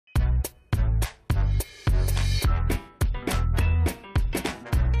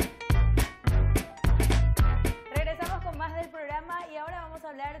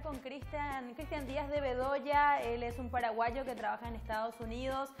Cristian Díaz de Bedoya. Él es un paraguayo que trabaja en Estados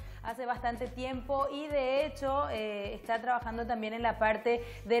Unidos hace bastante tiempo y de hecho está trabajando también en la parte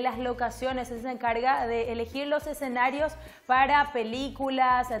de las locaciones. Él se encarga de elegir los escenarios para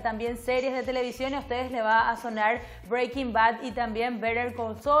películas, también series de televisión. Y a ustedes les va a sonar Breaking Bad y también Better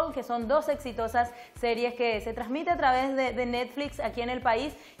Call Saul, que son dos exitosas series que se transmiten a través de Netflix aquí en el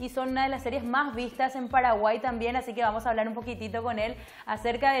país y son una de las series más vistas en Paraguay también, así que vamos a hablar un poquitito con él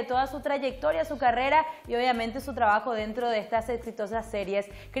acerca de toda su trayectoria, su carrera y obviamente su trabajo dentro de estas exitosas series.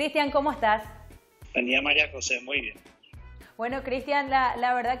 Cristian, ¿cómo estás? Buen día, María José, muy bien. Bueno, Cristian,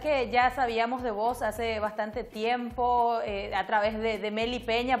 la verdad que ya sabíamos de vos hace bastante tiempo, a través de Meli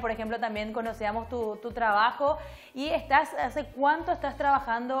Peña, por ejemplo, también conocíamos tu trabajo. ¿Y hace cuánto estás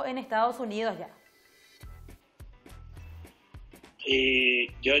trabajando en Estados Unidos ya?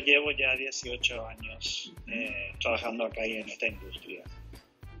 Y yo llevo ya 18 años trabajando acá y en esta industria,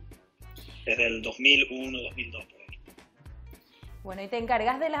 desde el 2001, 2002 por ahí. Bueno, y te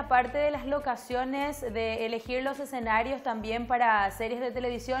encargas de la parte de las locaciones, de elegir los escenarios también para series de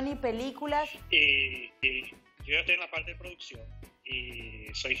televisión y películas. Y yo estoy en la parte de producción y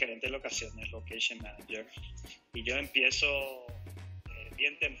soy gerente de locaciones, location manager. Y yo empiezo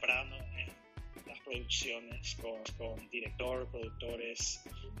bien temprano en las producciones con director, productores,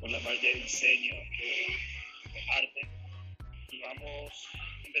 con la parte de diseño, de arte. Y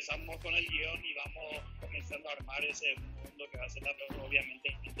empezamos con el guión y vamos comenzando a armar ese mundo que va a ser la película.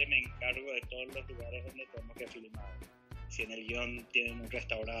 Obviamente me encargo de todos los lugares donde tenemos que filmar. Si en el guión tienen un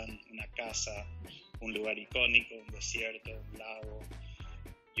restaurante, una casa, un lugar icónico, un desierto, un lago,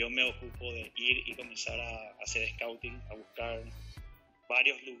 yo me ocupo de ir y comenzar a hacer scouting, a buscar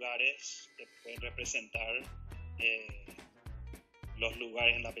varios lugares que pueden representar los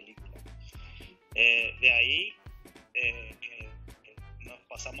lugares en la película. De ahí nos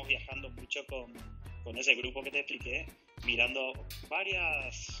pasamos viajando mucho con ese grupo que te expliqué, mirando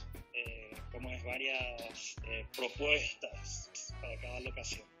varias propuestas para cada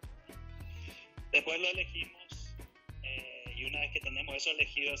locación. Después lo elegimos y una vez que tenemos eso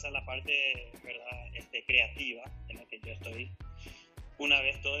elegido, esa es la parte, ¿verdad? Creativa en la que yo estoy. Una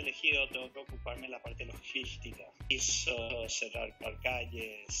vez todo elegido, tengo que ocuparme de la parte logística, cerrar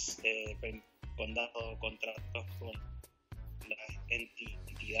calles, contratos con las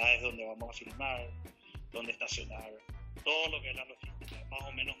entidades donde vamos a filmar, donde estacionar, todo lo que es la logística, más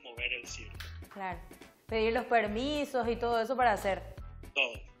o menos mover el circo. Claro, pedir los permisos y todo eso para hacer.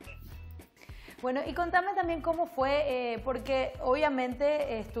 Todo. Bueno, y contame también cómo fue, porque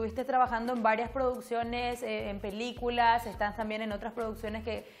obviamente estuviste trabajando en varias producciones, en películas, estás también en otras producciones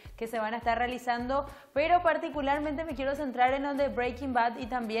que se van a estar realizando, pero particularmente me quiero centrar en donde Breaking Bad y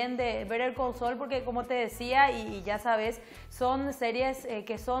también de Better Call Saul, porque como te decía, y ya sabes, son series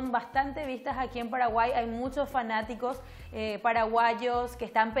que son bastante vistas aquí en Paraguay. Hay muchos fanáticos paraguayos que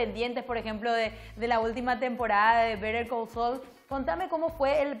están pendientes, por ejemplo, de la última temporada de Better Call Saul. Contame cómo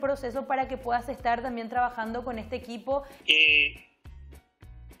fue el proceso para que puedas estar también trabajando con este equipo.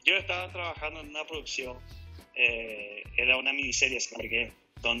 Yo estaba trabajando en una producción, era una miniserie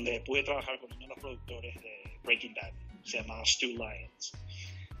donde pude trabajar con uno de los productores de Breaking Bad, se llama Stu Lyons.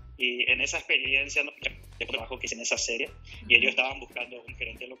 Y en esa experiencia, el trabajo que hice en esa serie, y ellos estaban buscando un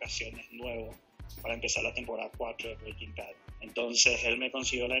gerente de locaciones nuevo para empezar la temporada 4 de Breaking Bad. Entonces él me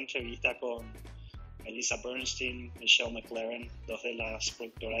consiguió la entrevista con Melissa Bernstein, Michelle McLaren, dos de las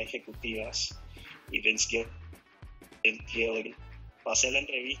productoras ejecutivas, y Vince Gilligan. Pasé la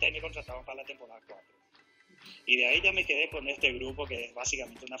entrevista y me contrataron para la temporada 4. Y de ahí ya me quedé con este grupo que es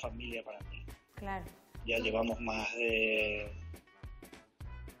básicamente una familia para mí. Claro. Ya llevamos más de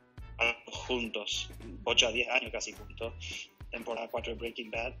juntos, 8 a 10 años casi juntos, temporada 4 de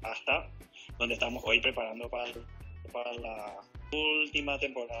Breaking Bad, hasta donde estamos hoy preparando para la última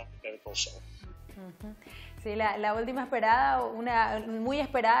temporada de Better Call Saul. Sí, la última esperada, muy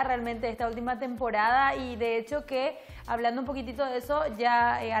esperada realmente esta última temporada, y de hecho que, hablando un poquitito de eso,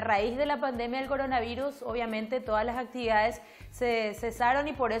 ya a raíz de la pandemia del coronavirus, obviamente todas las actividades se cesaron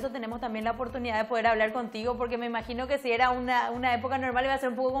y por eso tenemos también la oportunidad de poder hablar contigo, porque me imagino que si era una época normal iba a ser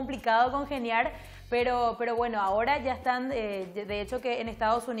un poco complicado congeniar, pero bueno, ahora ya están, de hecho que en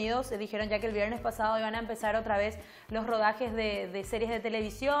Estados Unidos dijeron ya que el viernes pasado iban a empezar otra vez los rodajes de series de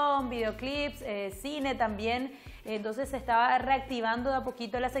televisión, videoclips, cine también, entonces se estaba reactivando de a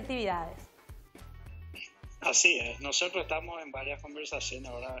poquito las actividades. Así es, nosotros estamos en varias conversaciones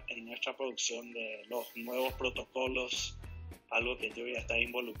ahora en nuestra producción de los nuevos protocolos, algo que yo ya está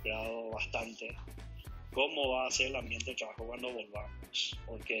involucrado bastante, cómo va a ser el ambiente de trabajo cuando volvamos,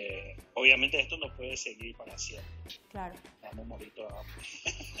 porque obviamente esto no puede seguir para siempre. Claro. Vamos a morir todos.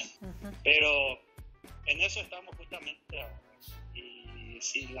 Pero en eso estamos justamente ahora. Y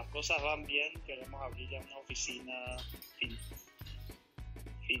si las cosas van bien, queremos abrir ya una oficina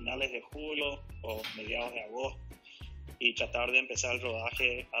finales de julio o mediados de agosto y tratar de empezar el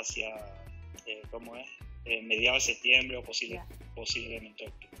rodaje hacia mediados de septiembre o posiblemente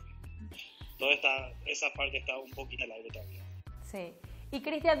octubre. Esa parte está un poquito en el aire también. Sí. Y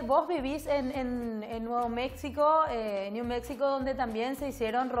Cristian, vos vivís en Nuevo México, New México, donde también se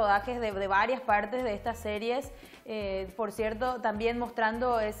hicieron rodajes de varias partes de estas series. Por cierto, también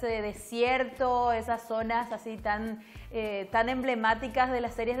mostrando ese desierto, esas zonas así tan emblemáticas de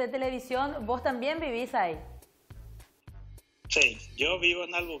las series de televisión. ¿Vos también vivís ahí? Sí, yo vivo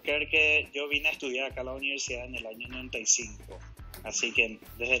en Albuquerque. Yo vine a estudiar acá a la universidad en el año 95. Así que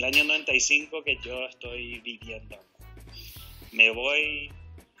desde el año 95 que yo estoy viviendo acá. Me voy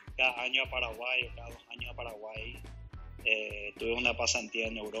cada año a Paraguay, cada 2 años a Paraguay. Tuve una pasantía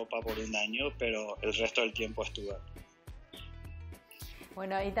en Europa por 1 año, pero el resto del tiempo estuve aquí.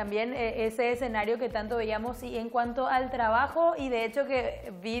 Bueno, y también ese escenario que tanto veíamos y en cuanto al trabajo, y de hecho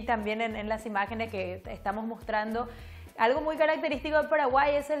que vi también en las imágenes que estamos mostrando, algo muy característico de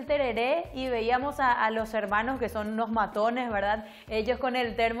Paraguay es el tereré, y veíamos a los hermanos que son unos matones, ¿verdad? Ellos con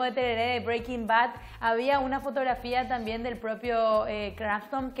el termo de tereré de Breaking Bad. Había una fotografía también del propio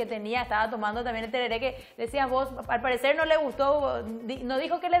Cranston que estaba tomando también el tereré, que decías vos, al parecer no le gustó, no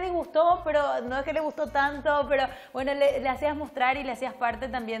dijo que le disgustó, pero no es que le gustó tanto, pero bueno, le hacías mostrar y le hacías parte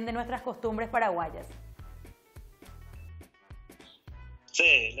también de nuestras costumbres paraguayas.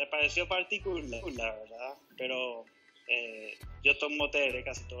 Sí, le pareció particular, ¿verdad? Pero yo tomo tereré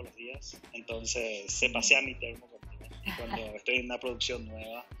casi todos los días, entonces se pasea mi termo conmigo. Y cuando estoy en una producción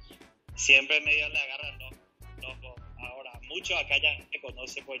nueva, siempre medio le agarran los. Ahora, muchos acá ya me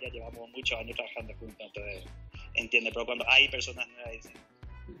conocen, pues ya llevamos muchos años trabajando juntos, entonces entiende. Pero cuando hay personas nuevas dicen,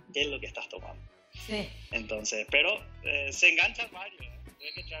 ¿qué es lo que estás tomando? Sí. Entonces, pero se enganchan varios,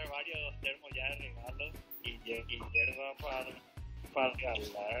 Tuve que traer varios termos ya de regalo y hierba para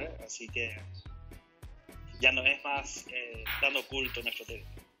regalar, así que ya no es más tan oculto nuestro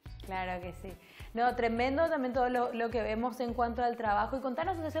territorio. Claro que sí. No, tremendo también todo lo que vemos en cuanto al trabajo. Y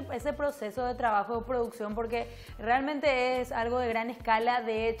contanos ese proceso de trabajo de producción, porque realmente es algo de gran escala.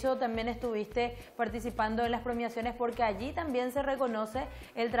 De hecho, también estuviste participando en las premiaciones, porque allí también se reconoce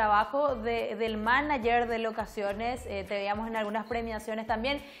el trabajo del manager de locaciones. Te veíamos en algunas premiaciones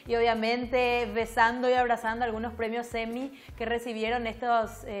también, y obviamente besando y abrazando algunos premios Emmy que recibieron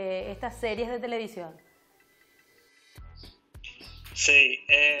estas series de televisión. Sí,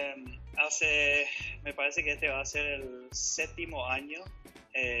 me parece que este va a ser el 7º año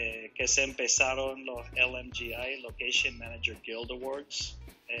que se empezaron los LMGI, Location Manager Guild Awards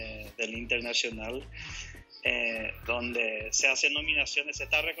del internacional, donde se hacen nominaciones, se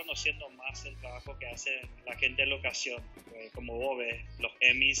está reconociendo más el trabajo que hace la gente de locación. Como vos ves, los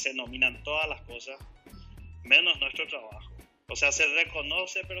Emmy se nominan todas las cosas, menos nuestro trabajo. O sea, se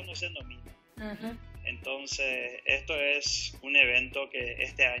reconoce pero no se nomina. Uh-huh. Entonces, esto es un evento que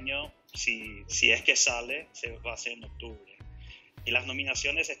este año, si es que sale, se va a hacer en octubre. Y las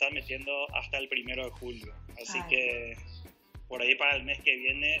nominaciones se están metiendo hasta el 1 de julio. Así que por ahí para el mes que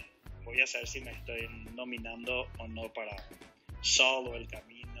viene voy a saber si me estoy nominando o no para Sol o El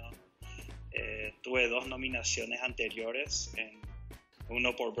Camino. Tuve 2 nominaciones anteriores,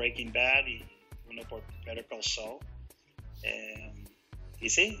 uno por Breaking Bad y uno por Better Call Saul. Y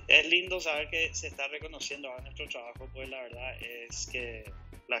sí, es lindo saber que se está reconociendo ahora nuestro trabajo, pues la verdad es que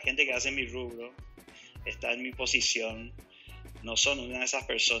la gente que hace mi rubro está en mi posición, no son una de esas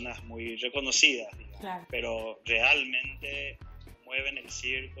personas muy reconocidas, digamos, claro, pero realmente mueven el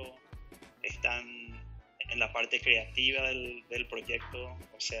circo, están en la parte creativa del proyecto,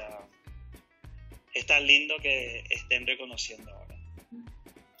 o sea, es tan lindo que estén reconociendo ahora.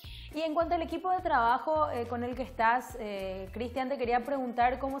 Y en cuanto al equipo de trabajo con el que estás, Cristian, te quería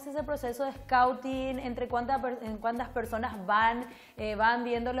preguntar cómo es ese proceso de scouting, entre cuántas personas van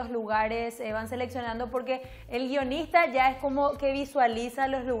viendo los lugares, van seleccionando, porque el guionista ya es como que visualiza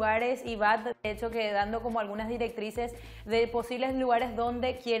los lugares y va, de hecho, que dando como algunas directrices de posibles lugares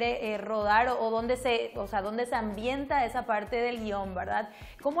donde quiere rodar o donde se ambienta esa parte del guión, ¿verdad?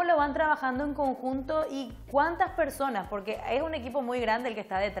 ¿Cómo lo van trabajando en conjunto y cuántas personas? Porque es un equipo muy grande el que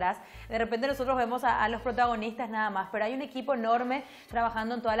está detrás. De repente nosotros vemos a los protagonistas nada más, pero hay un equipo enorme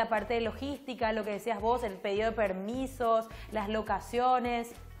trabajando en toda la parte de logística, lo que decías vos, el pedido de permisos, las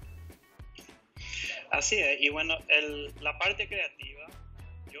locaciones. Así es, y bueno, la parte creativa,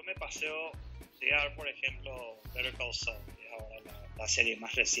 yo me paseo voy a dar, por ejemplo, Better Call Saul, que es ahora la serie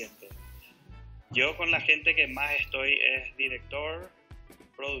más reciente. Yo con la gente que más estoy es director,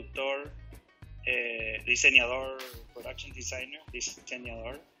 productor, diseñador, production designer,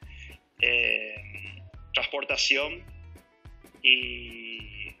 diseñador, transportación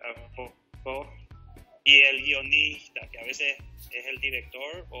y el guionista, que a veces es el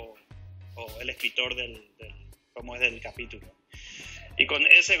director o el escritor del capítulo. Y con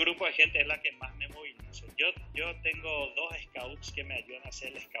ese grupo de gente es la que más me movilizo. Yo tengo 2 scouts que me ayudan a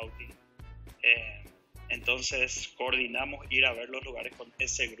hacer el scouting. Entonces coordinamos ir a ver los lugares con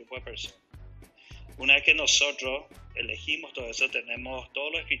ese grupo de personas. Una vez que nosotros elegimos todo eso, tenemos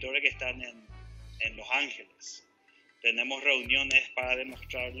todos los escritores que están en Los Ángeles. Tenemos reuniones para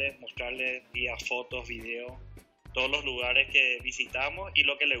mostrarles vía fotos, videos, todos los lugares que visitamos y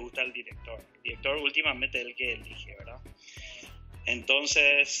lo que le gusta al director. El director últimamente es el que elige, ¿verdad?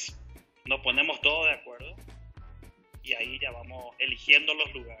 Entonces nos ponemos todos de acuerdo y ahí ya vamos eligiendo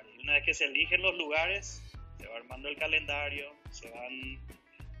los lugares. Y una vez que se eligen los lugares, se va armando el calendario, se van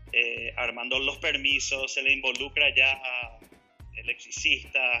armando los permisos, se le involucra ya a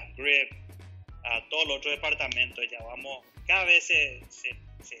electricista, grip, a todo el otro departamento. Ya vamos, cada vez se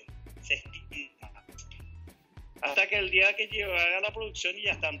estima hasta que el día que llega la producción y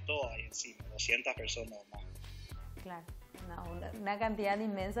ya están todos ahí encima, 200 personas o más. Claro. Una cantidad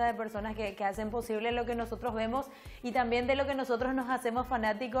inmensa de personas que hacen posible lo que nosotros vemos y también de lo que nosotros nos hacemos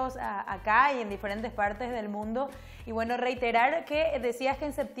fanáticos acá y en diferentes partes del mundo. Y bueno, reiterar que decías que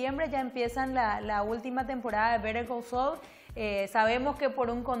en septiembre ya empiezan la última temporada de Better Call Saul. Sabemos que por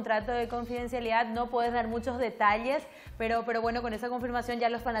un contrato de confidencialidad no puedes dar muchos detalles, pero bueno, con esa confirmación ya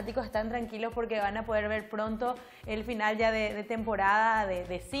los fanáticos están tranquilos porque van a poder ver pronto el final ya de temporada,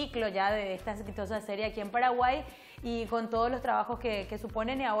 de ciclo ya de esta exitosa serie aquí en Paraguay, y con todos los trabajos que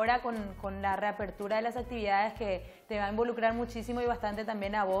suponen, y ahora con la reapertura de las actividades que te va a involucrar muchísimo y bastante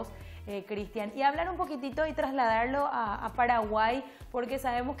también a vos, Cristian. Y hablar un poquitito y trasladarlo a Paraguay, porque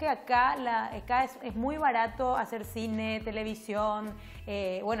sabemos que acá es muy barato hacer cine, televisión,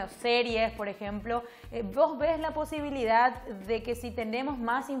 series, por ejemplo. ¿Vos ves la posibilidad de que si tenemos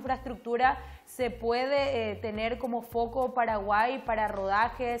más infraestructura se puede tener como foco Paraguay para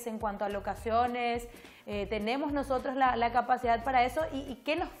rodajes en cuanto a locaciones? ¿Tenemos nosotros la capacidad para eso? ¿Y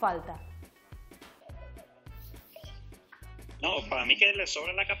qué nos falta? No, para mí que le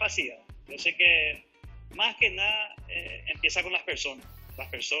sobra la capacidad. Yo sé que más que nada empieza con las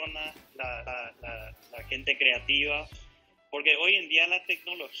personas, la gente creativa, porque hoy en día la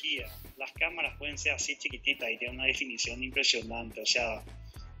tecnología, las cámaras pueden ser así chiquititas y tienen una definición impresionante. O sea,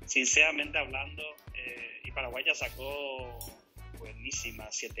 sinceramente hablando, y Paraguay ya sacó buenísima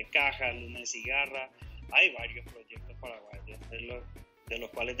 7 cajas, luna de cigarra. Hay varios proyectos paraguayos de los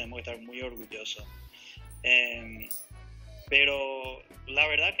cuales tenemos que estar muy orgullosos. Pero la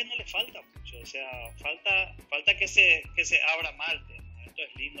verdad que no le falta mucho, o sea, falta que se abra más el tema. Esto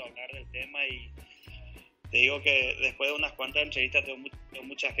es lindo hablar del tema y te digo que después de unas cuantas entrevistas tengo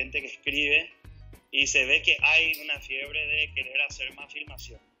mucha gente que escribe y se ve que hay una fiebre de querer hacer más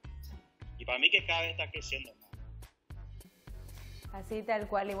filmación. Y para mí que cada vez está creciendo más. Así tal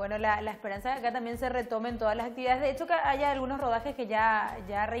cual, y bueno, la esperanza de que acá también se retomen todas las actividades. De hecho, que haya algunos rodajes que ya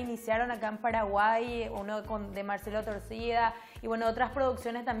reiniciaron acá en Paraguay, uno de Marcelo Torcida, y bueno, otras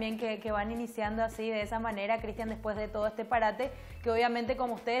producciones también que van iniciando así, de esa manera, Cristian, después de todo este parate, que obviamente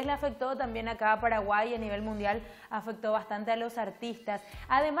como a ustedes le afectó, también acá a Paraguay y a nivel mundial afectó bastante a los artistas.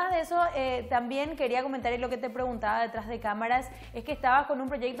 Además de eso, también quería comentar, y lo que te preguntaba detrás de cámaras, es que estabas con un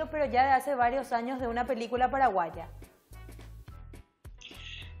proyecto, pero ya de hace varios años, de una película paraguaya.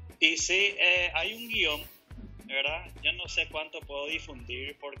 Y sí, hay un guión, ¿verdad? Yo no sé cuánto puedo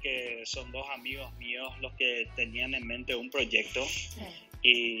difundir porque son 2 amigos míos los que tenían en mente un proyecto. Sí.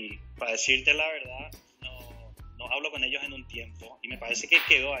 Y para decirte la verdad, no hablo con ellos en un tiempo y me parece que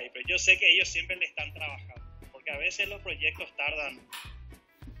quedó ahí. Pero yo sé que ellos siempre le están trabajando, porque a veces los proyectos tardan,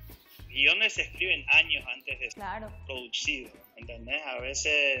 guiones se escriben años antes de ser producidos, ¿entendés? A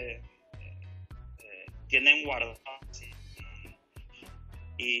veces tienen guardados. ¿Sí?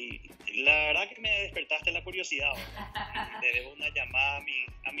 Y la verdad que me despertaste la curiosidad. Le debo una llamada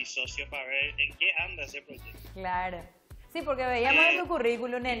a mi socio para ver en qué anda ese proyecto. Claro. Sí, porque veíamos en tu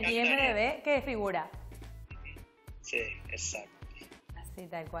currículum, en el IMDb, que figura. Sí, exacto. Así,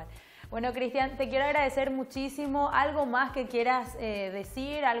 tal cual. Bueno, Cristian, te quiero agradecer muchísimo. ¿Algo más que quieras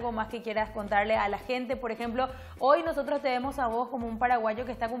decir? ¿Algo más que quieras contarle a la gente? Por ejemplo, hoy nosotros te vemos a vos como un paraguayo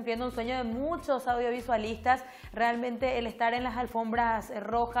que está cumpliendo un sueño de muchos audiovisualistas. Realmente el estar en las alfombras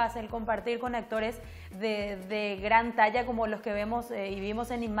rojas, el compartir con actores de gran talla como los que vemos y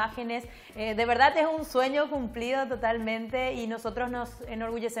vimos en imágenes. De verdad es un sueño cumplido totalmente y nosotros nos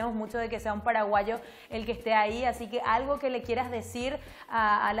enorgullecemos mucho de que sea un paraguayo el que esté ahí, así que algo que le quieras decir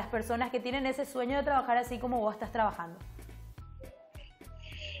a las personas que tienen ese sueño de trabajar así como vos estás trabajando.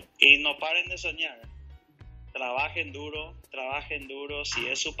 Y no paren de soñar, trabajen duro, si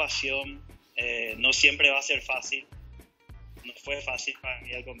es su pasión, no siempre va a ser fácil, no fue fácil para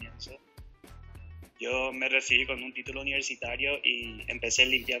mí al comienzo. Yo me recibí con un título universitario y empecé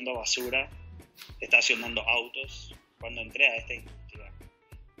limpiando basura, estacionando autos, cuando entré a esta industria.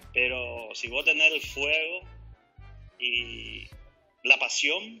 Pero si vos tenés el fuego y la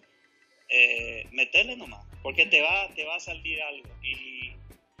pasión, metele nomás, porque te va a salir algo. Y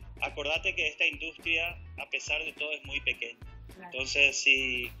acordate que esta industria, a pesar de todo, es muy pequeña. Claro. Entonces,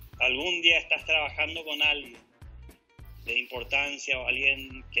 si algún día estás trabajando con alguien de importancia o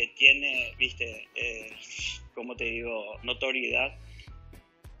alguien que tiene, viste, como te digo, notoriedad,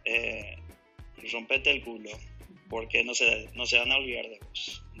 rompete el culo, porque no se van a olvidar de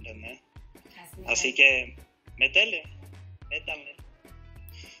vos, ¿entendés? Así que, métanle.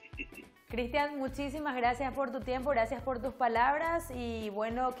 Cristian, muchísimas gracias por tu tiempo, gracias por tus palabras y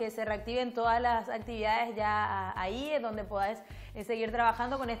bueno, que se reactiven todas las actividades ya ahí, donde podás seguir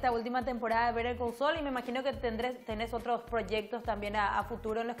trabajando con esta última temporada de Ver el Sol y me imagino que tenés otros proyectos también a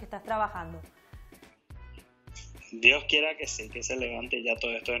futuro en los que estás trabajando. Dios quiera que sí, que se levante ya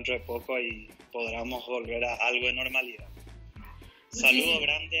todo esto dentro de poco y podamos volver a algo de normalidad. Saludo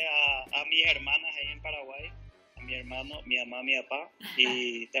grande a mis hermanas ahí en Paraguay, a mi hermano, mi mamá, mi papá,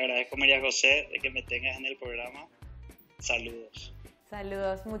 y te agradezco, María José, de que me tengas en el programa. Saludos.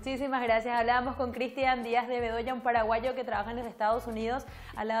 Saludos, muchísimas gracias. Hablábamos con Cristian Díaz de Bedoya, un paraguayo que trabaja en los Estados Unidos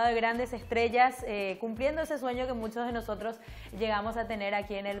al lado de grandes estrellas, cumpliendo ese sueño que muchos de nosotros llegamos a tener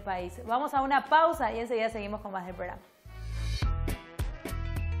aquí en el país. Vamos a una pausa y enseguida seguimos con más del programa.